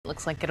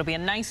Looks like it'll be a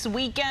nice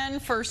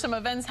weekend for some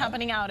events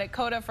happening out at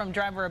COTA, from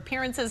driver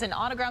appearances and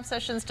autograph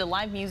sessions to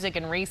live music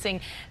and racing.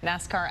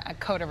 NASCAR at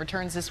COTA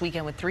returns this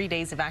weekend with 3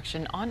 days of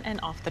action on and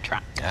off the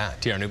track.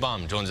 Tierra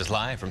Neubaum joins us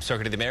live from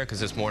Circuit of the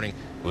Americas this morning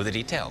with the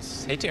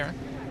details. Hey, Tierra.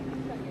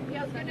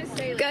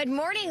 Good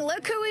morning.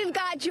 Look who we've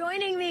got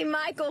joining me.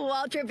 Michael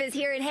Waltrip is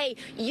here. And hey,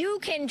 you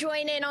can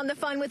join in on the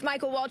fun with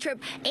Michael Waltrip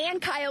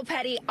and Kyle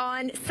Petty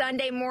on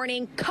Sunday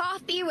morning.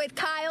 Coffee with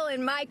Kyle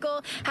and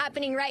Michael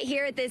happening right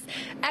here at this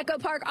Echo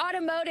Park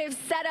Automotive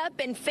setup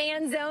and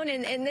fan zone.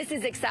 And this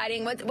is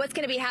exciting. What's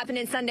going to be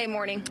happening Sunday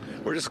morning?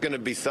 We're just going to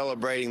be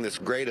celebrating this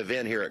great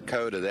event here at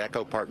COTA. The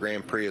Echo Park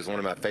Grand Prix is one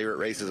of my favorite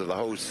races of the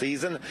whole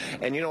season.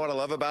 And you know what I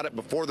love about it?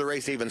 Before the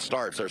race even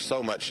starts, there's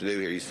so much to do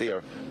here. You see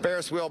our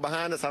Ferris wheel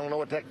behind us. I don't know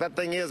what the heck that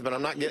thing is, but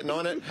I'm not getting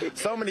on it.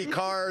 So many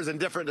cars and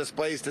different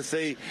displays to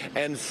see.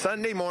 And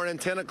Sunday morning,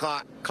 10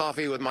 o'clock,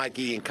 coffee with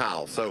Mikey and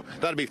Kyle. So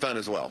that'll be fun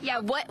as well. Yeah,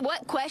 what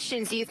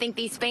questions do you think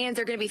these fans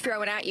are going to be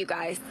throwing at you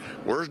guys?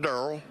 Where's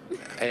Darrell?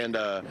 And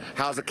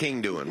how's the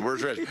king doing?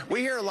 Where's Rich? We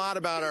hear a lot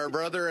about our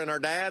brother and our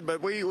dad,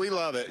 but we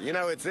love it. You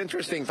know, it's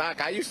interesting. In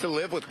fact, I used to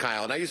live with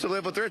Kyle, and I used to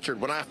live with Richard.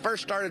 When I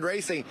first started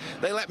racing,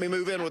 they let me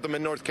move in with them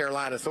in North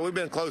Carolina. So we've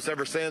been close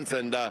ever since,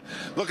 and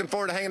looking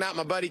forward to hanging out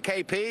with my buddy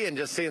KP and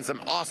just seeing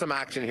some awesome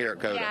action here at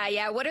COTA.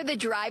 Yeah. What are the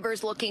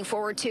drivers looking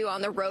forward to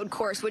on the road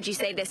course, would you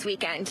say, this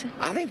weekend?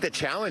 I think the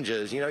challenge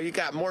is, you know, you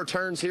got more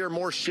turns here,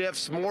 more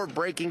shifts, more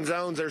braking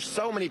zones. There's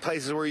so many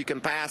places where you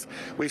can pass.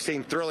 We've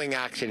seen thrilling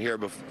action here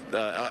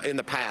in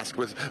the past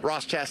with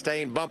Ross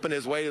Chastain bumping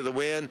his way to the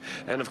win,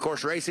 and of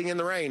course racing in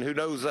the rain. Who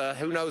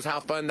knows how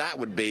fun that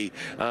would be.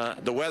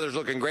 The weather's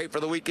looking great for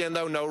the weekend,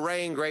 though. No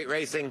rain, great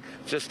racing.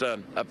 Just a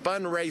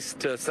fun race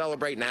to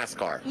celebrate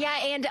NASCAR. Yeah,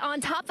 and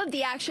on top of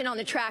the action on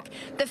the track,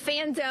 the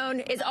fan zone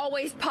is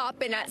always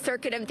popping at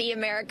Circuit of the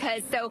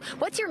Americas. So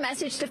what's your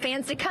message to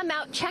fans to come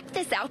out, check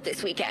this out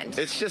this weekend?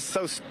 It's just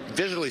so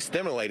visually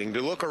stimulating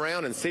to look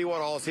around and see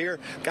what all's here.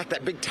 Got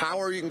that big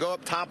tower you can go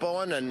up top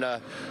on, and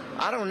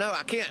I don't know.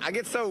 I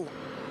get so...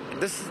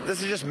 This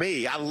is just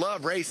me. I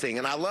love racing,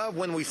 and I love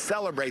when we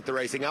celebrate the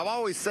racing. I've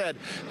always said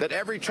that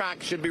every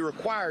track should be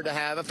required to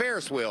have a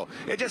Ferris wheel.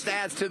 It just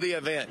adds to the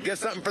event.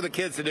 Gives something for the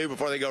kids to do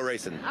before they go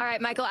racing. All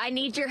right, Michael, I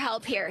need your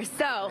help here.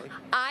 So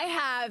I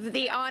have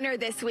the honor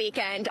this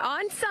weekend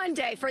on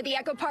Sunday for the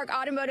Echo Park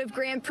Automotive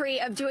Grand Prix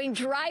of doing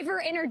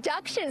driver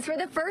introductions for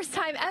the first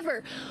time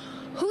ever.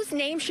 Whose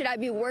name should I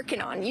be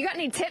working on? You got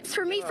any tips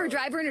for me for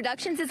driver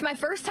introductions? It's my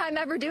first time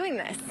ever doing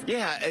this.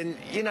 Yeah, and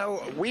you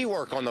know, we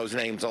work on those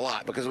names a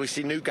lot because we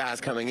see new guys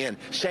coming in.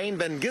 Shane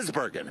Van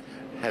Gisbergen.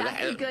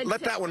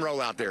 Let that one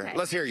roll out there. Okay.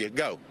 Let's hear you.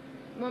 Go.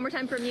 One more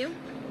time from you.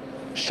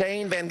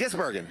 Shane Van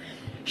Gisbergen.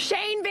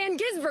 Shane Van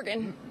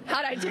Gisbergen.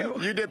 How'd I do?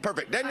 You did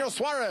perfect. Daniel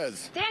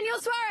Suarez. Daniel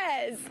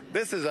Suarez.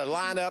 This is a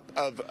lineup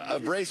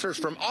of racers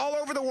from all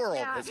over the world.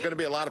 Yeah. It's going to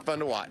be a lot of fun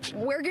to watch.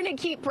 We're going to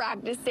keep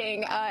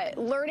practicing,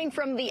 learning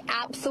from the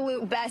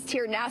absolute best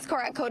here,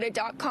 NASCAR at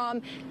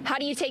COTA.com. How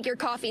do you take your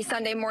coffee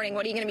Sunday morning?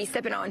 What are you going to be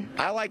sipping on?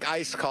 I like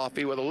iced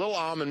coffee with a little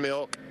almond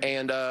milk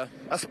and a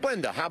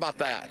Splenda. How about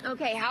that?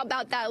 Okay, how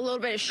about that? A little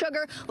bit of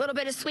sugar, a little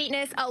bit of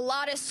sweetness, a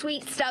lot of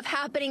sweet stuff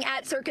happening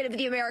at Circuit of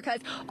the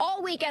Americas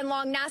all weekend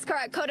long. NASCAR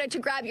at COTA to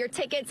grab your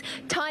tickets.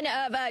 Ton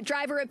of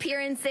driver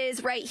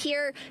appearances right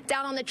here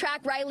down on the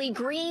track. Riley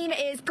Green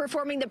is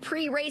performing the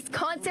pre-race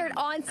concert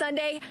on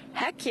Sunday.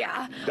 Heck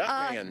yeah.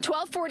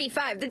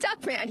 12:45. The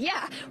Duckman,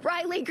 yeah.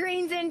 Riley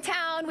Green's in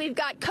town. We've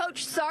got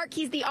Coach Sark.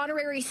 He's the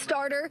honorary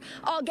starter.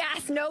 All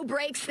gas, no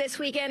brakes this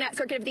weekend at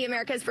Circuit of the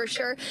Americas for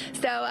sure.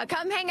 So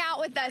come hang out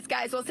with us,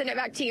 guys. We'll send it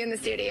back to you in the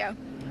studio.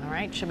 All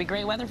right. Should be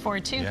great weather for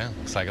it, too. Yeah.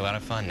 Looks like a lot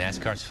of fun.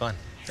 NASCAR's fun.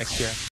 Thanks, Tierra.